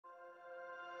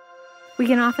We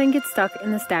can often get stuck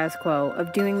in the status quo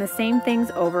of doing the same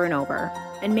things over and over,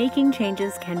 and making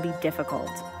changes can be difficult.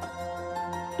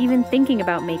 Even thinking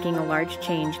about making a large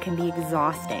change can be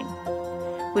exhausting.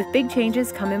 With big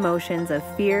changes come emotions of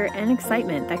fear and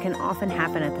excitement that can often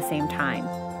happen at the same time.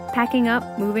 Packing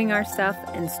up, moving our stuff,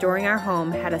 and storing our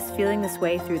home had us feeling this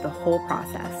way through the whole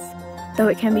process. Though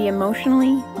it can be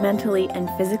emotionally, mentally, and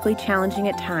physically challenging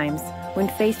at times, when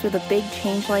faced with a big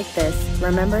change like this,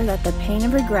 remember that the pain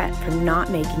of regret from not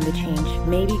making the change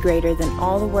may be greater than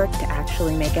all the work to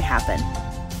actually make it happen.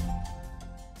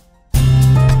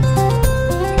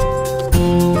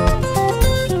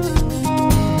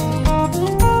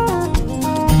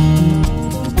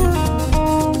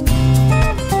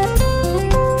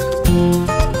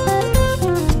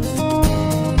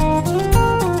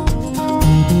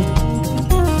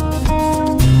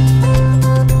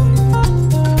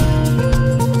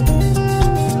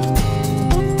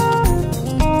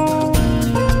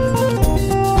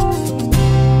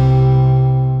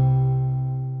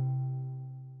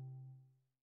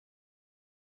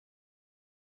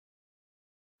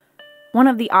 One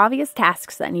of the obvious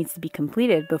tasks that needs to be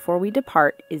completed before we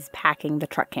depart is packing the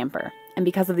truck camper. And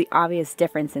because of the obvious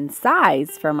difference in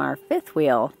size from our fifth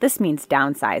wheel, this means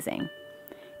downsizing.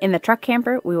 In the truck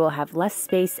camper, we will have less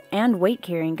space and weight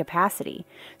carrying capacity.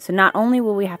 So not only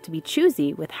will we have to be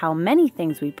choosy with how many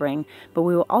things we bring, but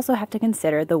we will also have to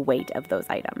consider the weight of those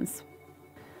items.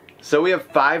 So we have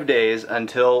 5 days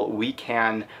until we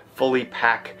can fully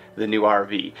pack the new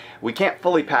RV. We can't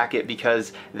fully pack it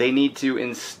because they need to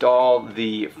install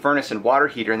the furnace and water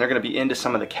heater, and they're going to be into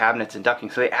some of the cabinets and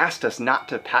ducting, so they asked us not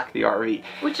to pack the RV.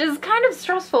 Which is kind of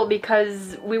stressful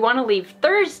because we want to leave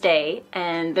Thursday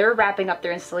and they're wrapping up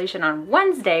their installation on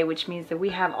Wednesday, which means that we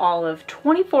have all of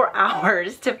 24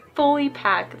 hours to fully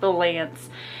pack the Lance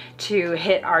to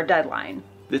hit our deadline.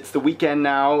 It's the weekend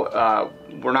now.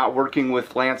 We're not working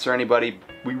with Lance or anybody.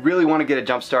 We really want to get a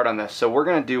jump start on this, so we're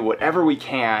going to do whatever we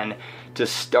can to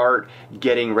start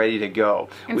getting ready to go.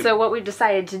 So what we've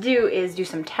decided to do is do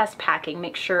some test packing,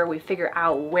 make sure we figure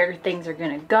out where things are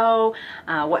going to go,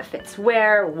 what fits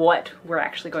where, what we're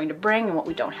actually going to bring, and what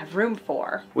we don't have room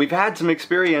for. We've had some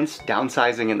experience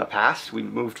downsizing in the past. We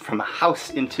moved from a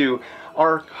house into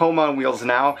our home on wheels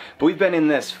now, but we've been in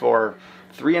this for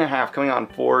 3.5, coming on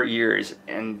 4 years,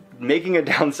 and making a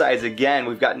downsize again.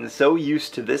 We've gotten so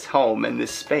used to this home and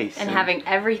this space. And having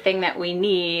everything that we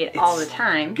need all the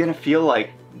time. It's gonna feel like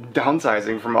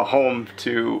downsizing from a home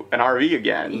to an RV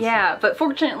again. Yeah, but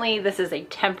fortunately this is a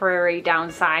temporary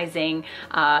downsizing.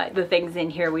 The things in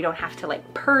here we don't have to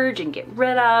like purge and get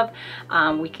rid of.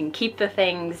 We can keep the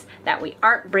things that we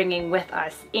aren't bringing with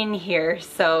us in here,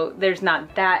 so there's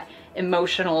not that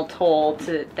emotional toll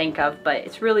to think of, but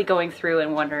it's really going through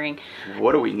and wondering,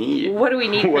 what do we need? What do we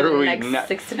need for the next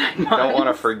 6 to 9 months? Don't want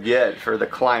to forget for the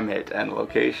climate and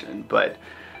location, but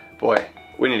boy,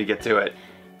 we need to get to it.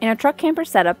 In a truck camper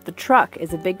setup, the truck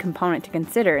is a big component to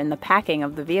consider in the packing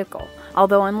of the vehicle.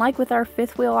 Although unlike with our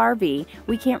fifth wheel RV,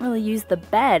 we can't really use the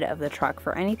bed of the truck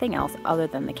for anything else other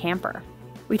than the camper.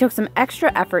 We took some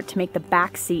extra effort to make the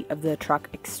back seat of the truck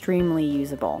extremely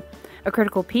usable. A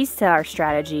critical piece to our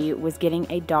strategy was getting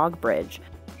a dog bridge.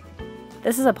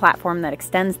 This is a platform that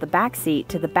extends the back seat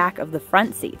to the back of the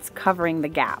front seats, covering the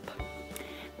gap.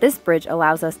 This bridge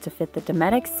allows us to fit the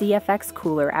Dometic CFX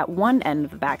cooler at one end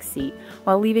of the back seat,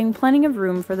 while leaving plenty of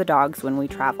room for the dogs when we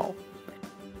travel.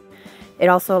 It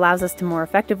also allows us to more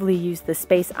effectively use the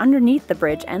space underneath the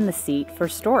bridge and the seat for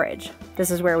storage. This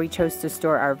is where we chose to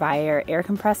store our Viair air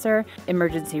compressor,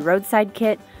 emergency roadside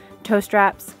kit, tow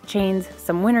straps, chains,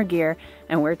 some winter gear,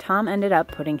 and where Tom ended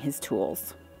up putting his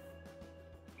tools.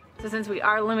 So since we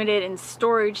are limited in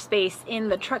storage space in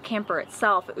the truck camper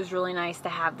itself, it was really nice to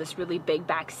have this really big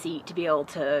back seat to be able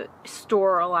to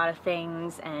store a lot of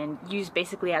things and use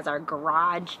basically as our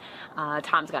garage.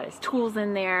 Tom's got his tools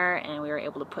in there, and we were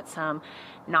able to put some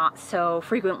not so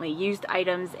frequently used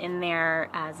items in there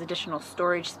as additional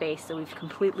storage space, so we've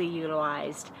completely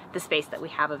utilized the space that we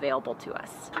have available to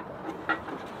us.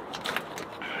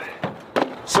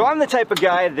 So I'm the type of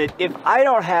guy that if I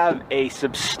don't have a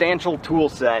substantial tool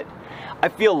set, I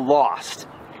feel lost.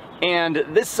 And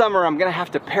this summer I'm gonna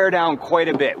have to pare down quite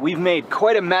a bit. We've made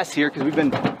quite a mess here because we've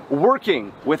been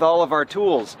working with all of our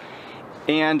tools.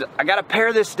 And I gotta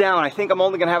pare this down. I think I'm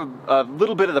only gonna have a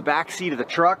little bit of the back seat of the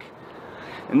truck,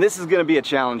 and this is gonna be a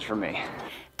challenge for me.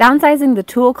 Downsizing the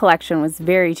tool collection was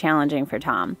very challenging for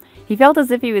Tom. He felt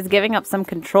as if he was giving up some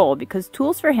control because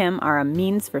tools for him are a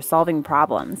means for solving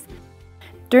problems.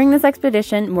 During this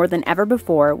expedition, more than ever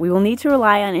before, we will need to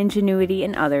rely on ingenuity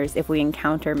and others if we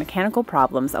encounter mechanical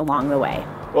problems along the way.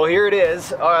 Well, here it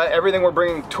is, everything we're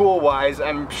bringing tool-wise.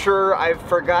 I'm sure I've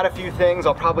forgot a few things.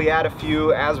 I'll probably add a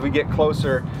few as we get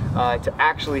closer to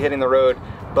actually hitting the road,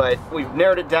 but we've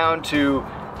narrowed it down to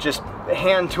just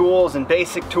hand tools and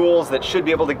basic tools that should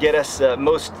be able to get us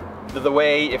most of the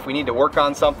way if we need to work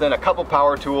on something. A couple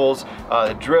power tools,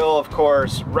 the drill, of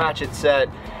course, ratchet set,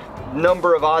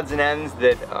 number of odds and ends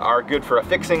that are good for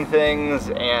affixing things,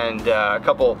 and a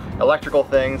couple electrical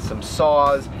things, some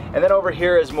saws, and then over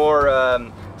here is more,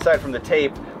 aside from the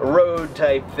tape, road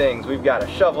type things. We've got a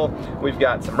shovel, we've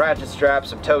got some ratchet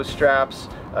straps, some toe straps,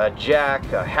 a jack,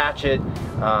 a hatchet,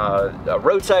 a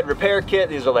roadside repair kit.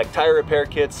 These are like tire repair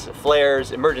kits,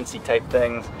 flares, emergency type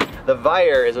things. The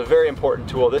vire is a very important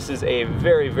tool. This is a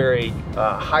very, very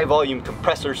high volume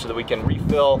compressor so that we can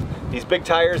refill these big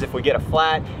tires if we get a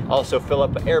flat, also fill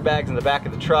up airbags in the back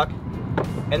of the truck.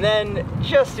 And then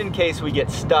just in case we get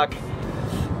stuck,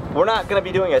 we're not gonna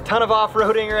be doing a ton of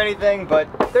off-roading or anything, but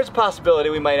there's a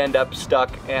possibility we might end up stuck,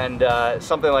 and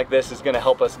something like this is gonna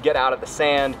help us get out of the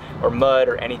sand or mud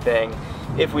or anything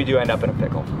if we do end up in a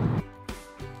pickle.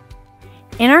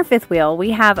 In our fifth wheel,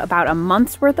 we have about a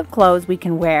month's worth of clothes we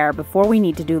can wear before we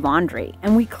need to do laundry,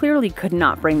 and we clearly could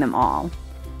not bring them all.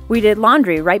 We did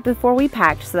laundry right before we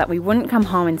packed so that we wouldn't come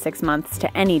home in 6 months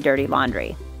to any dirty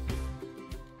laundry.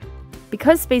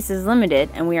 Because space is limited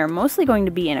and we are mostly going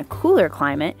to be in a cooler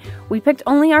climate, we picked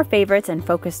only our favorites and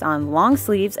focused on long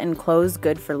sleeves and clothes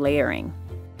good for layering.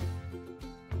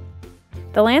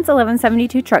 The Lance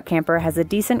 1172 truck camper has a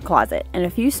decent closet and a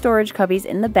few storage cubbies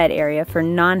in the bed area for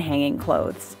non-hanging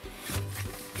clothes.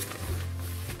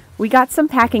 We got some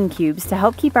packing cubes to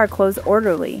help keep our clothes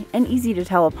orderly and easy to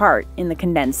tell apart in the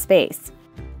condensed space.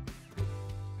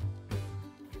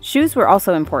 Shoes were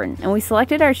also important, and we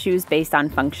selected our shoes based on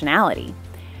functionality.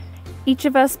 Each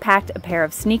of us packed a pair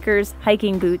of sneakers,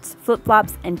 hiking boots,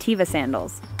 flip-flops, and Teva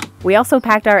sandals. We also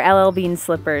packed our LL Bean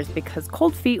slippers because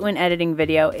cold feet when editing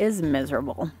video is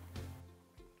miserable.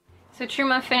 So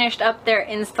Truma finished up their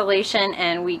installation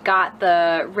and we got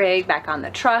the rig back on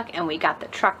the truck and we got the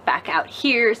truck back out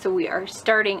here. So we are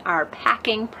starting our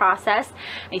packing process.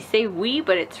 I say we,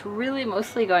 but it's really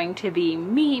mostly going to be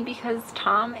me because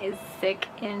Tom is sick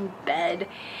in bed,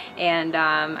 and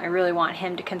I really want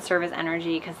him to conserve his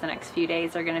energy because the next few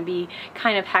days are going to be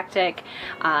kind of hectic,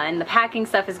 and the packing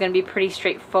stuff is going to be pretty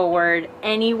straightforward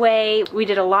anyway. We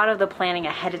did a lot of the planning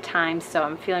ahead of time, so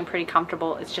I'm feeling pretty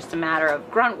comfortable. It's just a matter of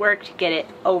grunt work to get it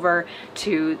over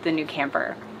to the new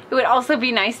camper. It would also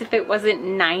be nice if it wasn't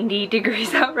 90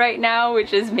 degrees out right now,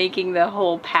 which is making the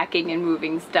whole packing and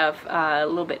moving stuff a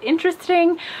little bit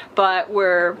interesting, but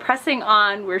we're pressing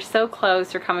on. We're so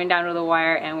close. We're coming down to the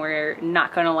wire, and we're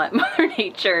not going to let Mother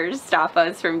Nature stop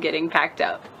us from getting packed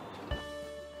up.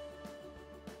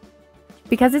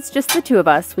 Because it's just the two of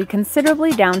us, we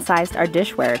considerably downsized our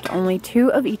dishware to only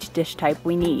 2 of each dish type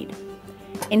we need.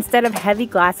 Instead of heavy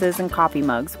glasses and coffee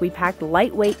mugs, we packed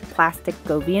lightweight plastic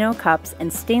Govino cups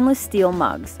and stainless steel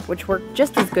mugs, which work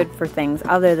just as good for things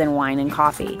other than wine and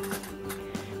coffee.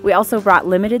 We also brought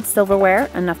limited silverware,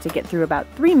 enough to get through about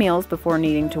 3 meals before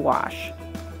needing to wash.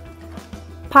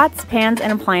 Pots, pans,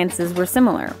 and appliances were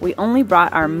similar. We only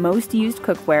brought our most used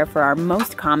cookware for our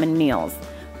most common meals.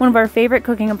 One of our favorite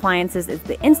cooking appliances is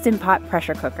the Instant Pot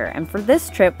pressure cooker, and for this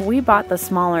trip we bought the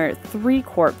smaller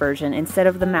 3-quart version instead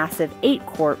of the massive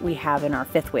 8-quart we have in our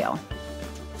fifth wheel.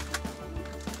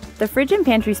 The fridge and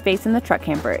pantry space in the truck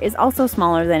camper is also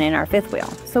smaller than in our fifth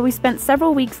wheel, so we spent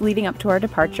several weeks leading up to our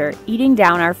departure eating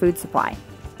down our food supply.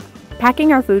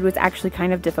 Packing our food was actually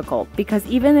kind of difficult because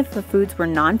even if the foods were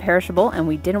non-perishable and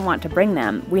we didn't want to bring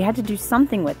them, we had to do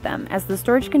something with them as the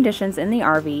storage conditions in the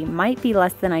RV might be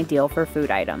less than ideal for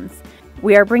food items.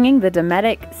 We are bringing the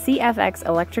Dometic CFX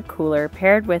electric cooler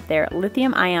paired with their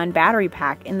lithium-ion battery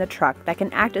pack in the truck that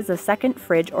can act as a second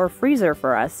fridge or freezer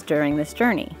for us during this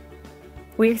journey.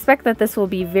 We expect that this will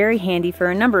be very handy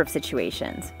for a number of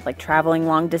situations, like traveling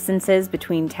long distances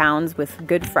between towns with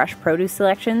good fresh produce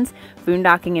selections,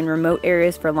 boondocking in remote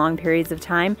areas for long periods of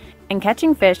time, and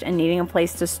catching fish and needing a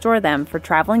place to store them for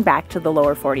traveling back to the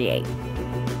lower 48.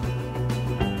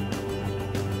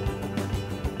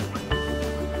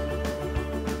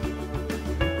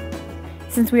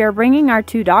 Since we are bringing our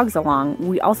 2 dogs along,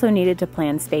 we also needed to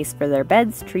plan space for their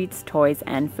beds, treats, toys,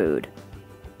 and food.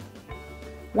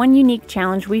 One unique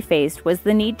challenge we faced was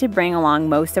the need to bring along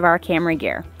most of our camera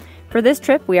gear. For this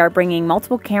trip, we are bringing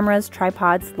multiple cameras,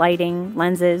 tripods, lighting,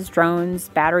 lenses, drones,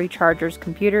 battery chargers,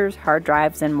 computers, hard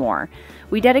drives, and more.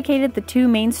 We dedicated the 2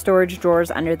 main storage drawers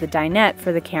under the dinette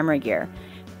for the camera gear.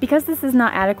 Because this is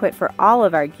not adequate for all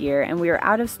of our gear and we are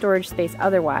out of storage space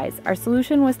otherwise, our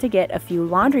solution was to get a few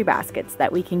laundry baskets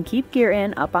that we can keep gear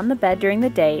in up on the bed during the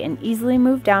day and easily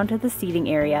move down to the seating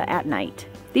area at night.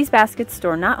 These baskets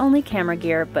store not only camera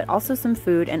gear, but also some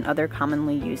food and other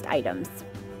commonly used items.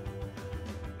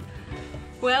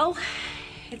 Well,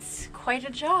 it's quite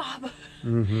a job.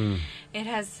 It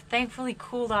has thankfully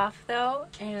cooled off though,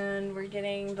 and we're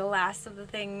getting the last of the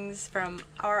things from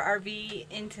our RV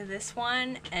into this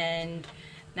one, and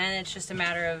then it's just a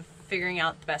matter of figuring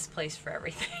out the best place for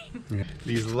everything. Yeah.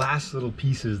 These last little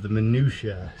pieces, the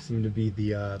minutia, seem to be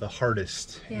the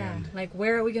hardest. Yeah, and like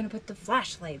where are we going to put the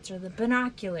flashlights or the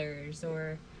binoculars,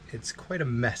 or... It's quite a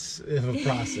mess of a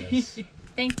process.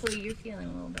 Thankfully you're feeling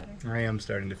a little better. I am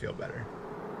starting to feel better.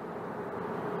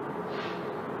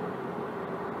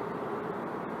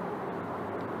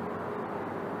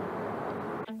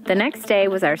 The next day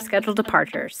was our scheduled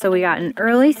departure, so we got an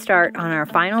early start on our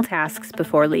final tasks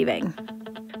before leaving.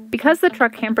 Because the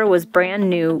truck camper was brand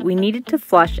new, we needed to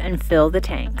flush and fill the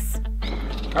tanks.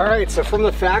 Alright, so from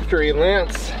the factory,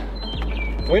 Lance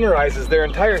winterizes their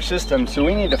entire system, so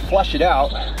we need to flush it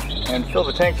out and fill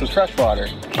the tanks with fresh water.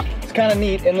 It's kind of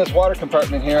neat. In this water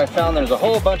compartment here, I found there's a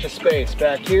whole bunch of space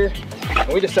back here,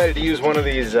 and we decided to use one of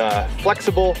these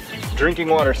flexible drinking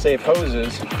water safe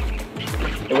hoses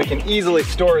that we can easily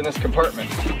store in this compartment,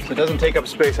 so it doesn't take up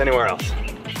space anywhere else.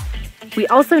 We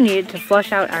also needed to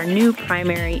flush out our new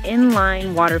primary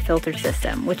inline water filter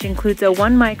system, which includes a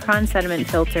 1 micron sediment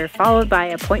filter followed by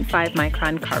a 0.5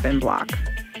 micron carbon block.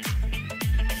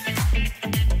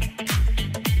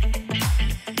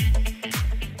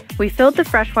 We filled the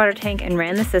freshwater tank and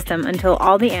ran the system until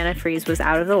all the antifreeze was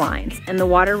out of the lines and the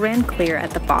water ran clear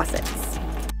at the faucets.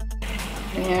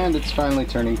 And it's finally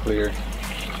turning clear.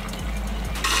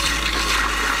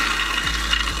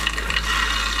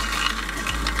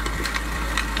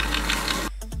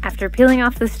 After peeling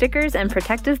off the stickers and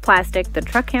protective plastic, the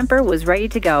truck camper was ready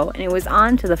to go, and it was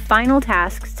on to the final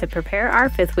tasks to prepare our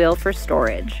fifth wheel for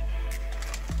storage.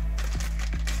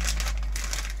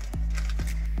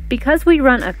 Because we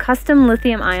run a custom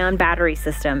lithium-ion battery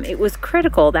system, it was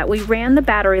critical that we ran the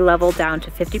battery level down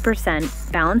to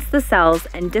 50%, balanced the cells,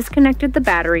 and disconnected the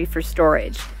battery for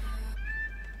storage.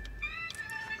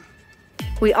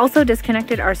 We also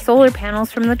disconnected our solar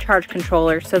panels from the charge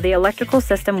controller so the electrical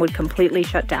system would completely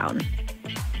shut down.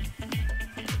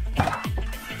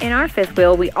 In our fifth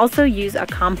wheel, we also use a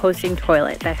composting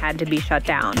toilet that had to be shut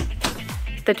down.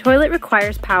 The toilet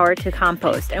requires power to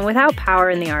compost, and without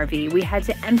power in the RV, we had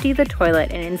to empty the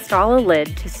toilet and install a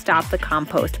lid to stop the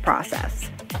compost process.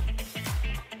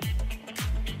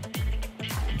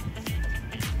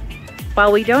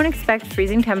 While we don't expect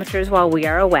freezing temperatures while we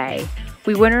are away,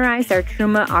 we winterized our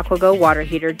Truma AquaGo water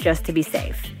heater just to be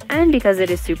safe, and because it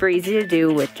is super easy to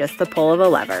do with just the pull of a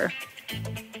lever.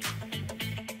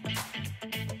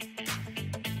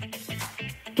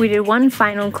 We did one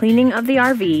final cleaning of the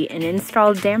RV and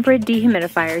installed damp-rid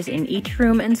dehumidifiers in each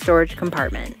room and storage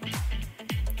compartment.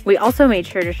 We also made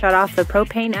sure to shut off the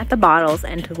propane at the bottles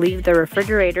and to leave the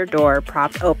refrigerator door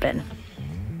propped open.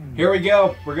 Here we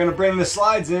go. We're gonna bring the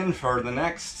slides in for the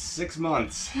next 6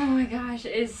 months. Oh my gosh,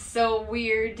 it is so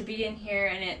weird to be in here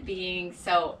and it being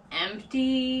so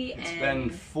empty. It's been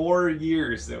 4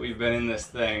 years that we've been in this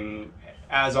thing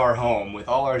as our home with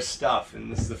all our stuff,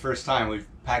 and this is the first time we've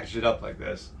packaged it up like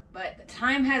this. But the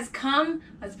time has come.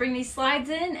 Let's bring these slides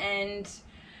in and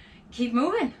keep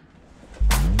moving.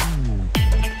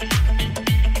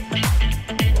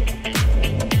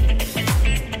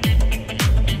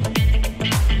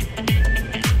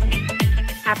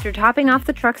 After topping off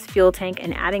the truck's fuel tank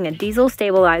and adding a diesel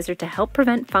stabilizer to help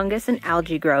prevent fungus and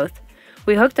algae growth,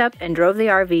 we hooked up and drove the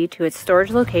RV to its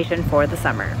storage location for the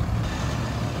summer.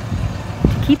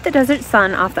 To keep the desert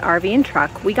sun off the RV and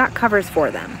truck, we got covers for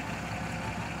them.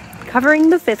 Covering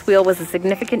the fifth wheel was a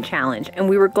significant challenge, and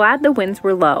we were glad the winds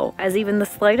were low, as even the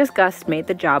slightest gust made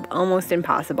the job almost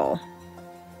impossible.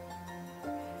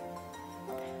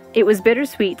 It was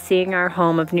bittersweet seeing our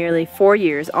home of nearly 4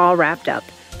 years all wrapped up,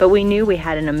 but we knew we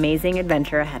had an amazing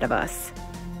adventure ahead of us.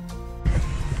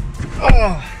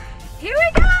 Oh, Here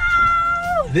we go!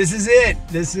 this is it.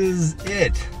 This is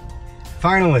it.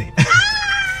 Finally.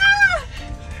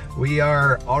 We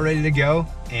are all ready to go,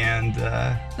 and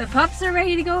The pups are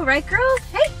ready to go, right girls?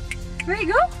 Hey, ready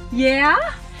to go?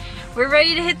 Yeah? We're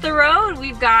ready to hit the road.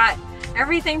 We've got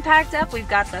everything packed up. We've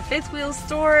got the fifth wheel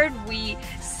stored. We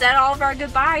said all of our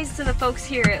goodbyes to the folks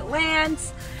here at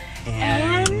Lance.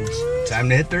 and time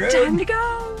to hit the road. Time to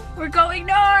go. We're going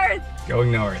north.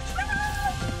 Going north.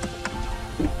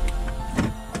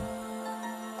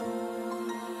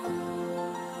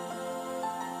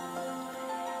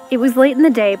 It was late in the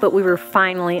day, but we were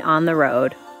finally on the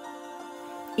road.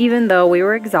 Even though we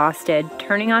were exhausted,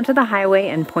 turning onto the highway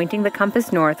and pointing the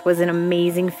compass north was an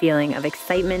amazing feeling of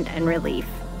excitement and relief.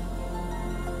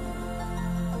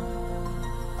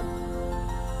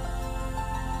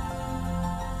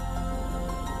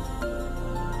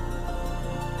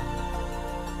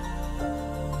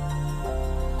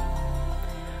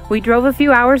 We drove a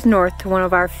few hours north to one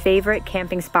of our favorite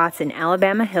camping spots in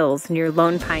Alabama Hills near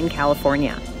Lone Pine,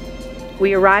 California.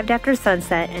 We arrived after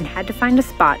sunset and had to find a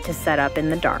spot to set up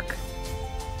in the dark.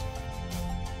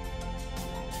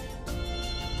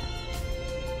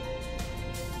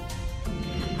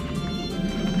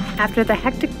 After the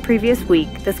hectic previous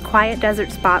week, this quiet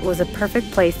desert spot was a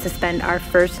perfect place to spend our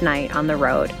first night on the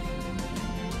road.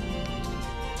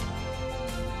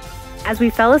 As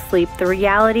we fell asleep, the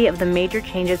reality of the major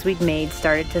changes we'd made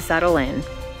started to settle in.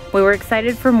 We were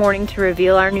excited for morning to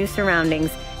reveal our new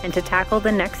surroundings and to tackle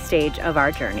the next stage of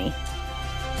our journey.